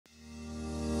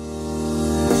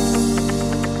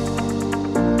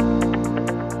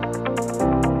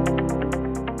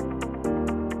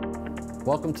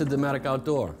Welcome to Dometic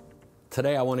Outdoor.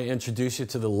 Today I want to introduce you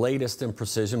to the latest in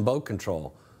precision boat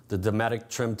control, the Dometic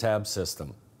trim tab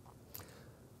system.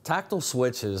 Tactile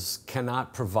switches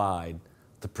cannot provide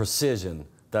the precision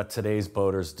that today's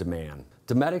boaters demand.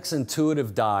 Dometic's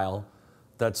intuitive dial,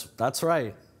 that's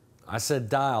right, I said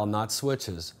dial, not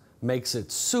switches, makes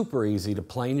it super easy to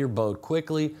plane your boat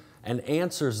quickly and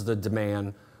answers the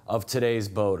demand of today's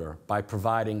boater by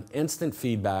providing instant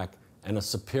feedback and a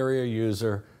superior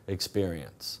user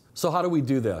experience. So how do we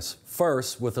do this?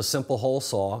 First, with a simple hole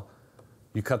saw,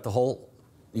 you cut the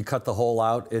hole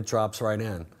out, it drops right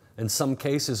in. In some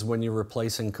cases, when you're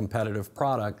replacing competitive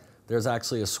product, there's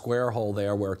actually a square hole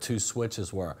there where two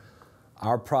switches were.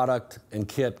 Our product and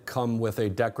kit come with a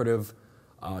decorative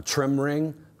trim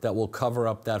ring that will cover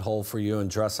up that hole for you and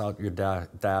dress out your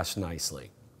dash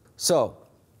nicely. So,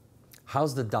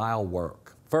 how's the dial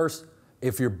work? First,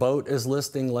 if your boat is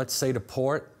listing, let's say to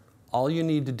port, all you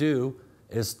need to do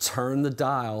is turn the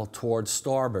dial towards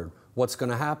starboard. What's going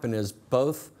to happen is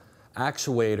both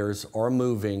actuators are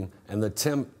moving and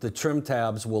the trim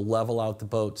tabs will level out the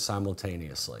boat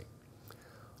simultaneously.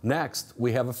 Next,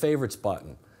 we have a favorites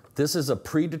button. This is a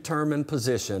predetermined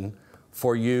position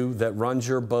for you that runs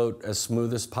your boat as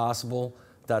smooth as possible.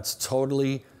 That's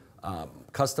totally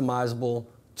customizable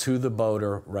to the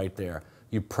boater right there.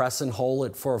 You press and hold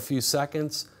it for a few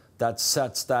seconds. That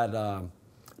sets that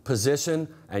position,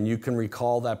 and you can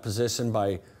recall that position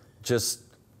by just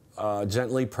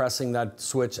gently pressing that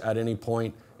switch at any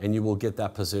point, and you will get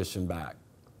that position back.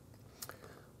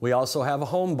 We also have a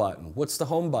home button. What's the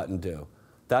home button do?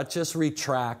 That just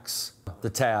retracts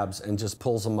the tabs and just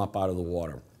pulls them up out of the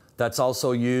water. That's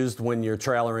also used when you're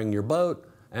trailering your boat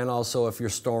and also if you're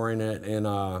storing it in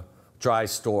dry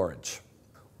storage.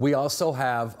 We also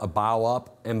have a bow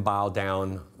up and bow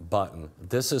down button.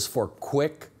 This is for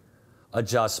quick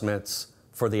adjustments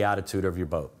for the attitude of your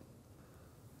boat.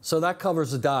 So that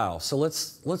covers the dial. So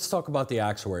let's talk about the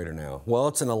actuator now. Well,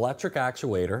 it's an electric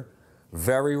actuator,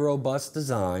 very robust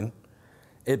design.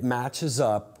 It matches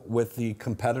up with the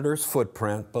competitor's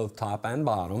footprint, both top and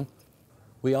bottom.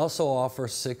 We also offer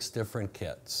 6 different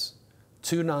kits,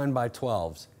 2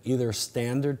 9x12s, either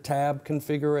standard tab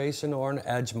configuration or an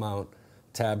edge mount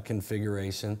tab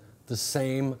configuration. The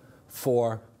same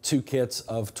for 2 kits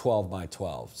of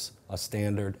 12x12s, a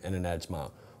standard and an edge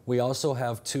mount. We also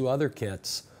have 2 other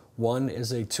kits. One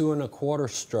is a 2 1/4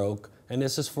 stroke, and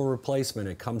this is for replacement.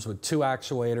 It comes with 2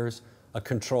 actuators, a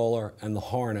controller, and the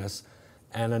harness.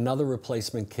 And another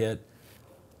replacement kit,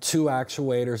 2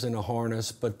 actuators and a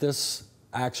harness, but this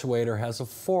actuator has a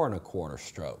 4 1/4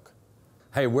 stroke.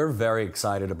 Hey, we're very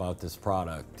excited about this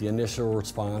product. The initial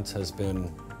response has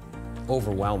been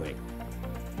overwhelming.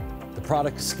 The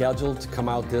product is scheduled to come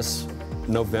out this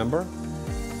November,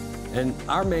 and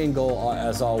our main goal,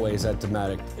 as always at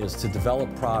Dometic, is to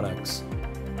develop products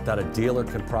that a dealer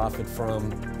can profit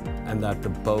from and that the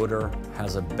boater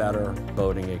has a better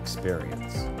boating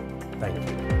experience. Thank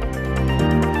you.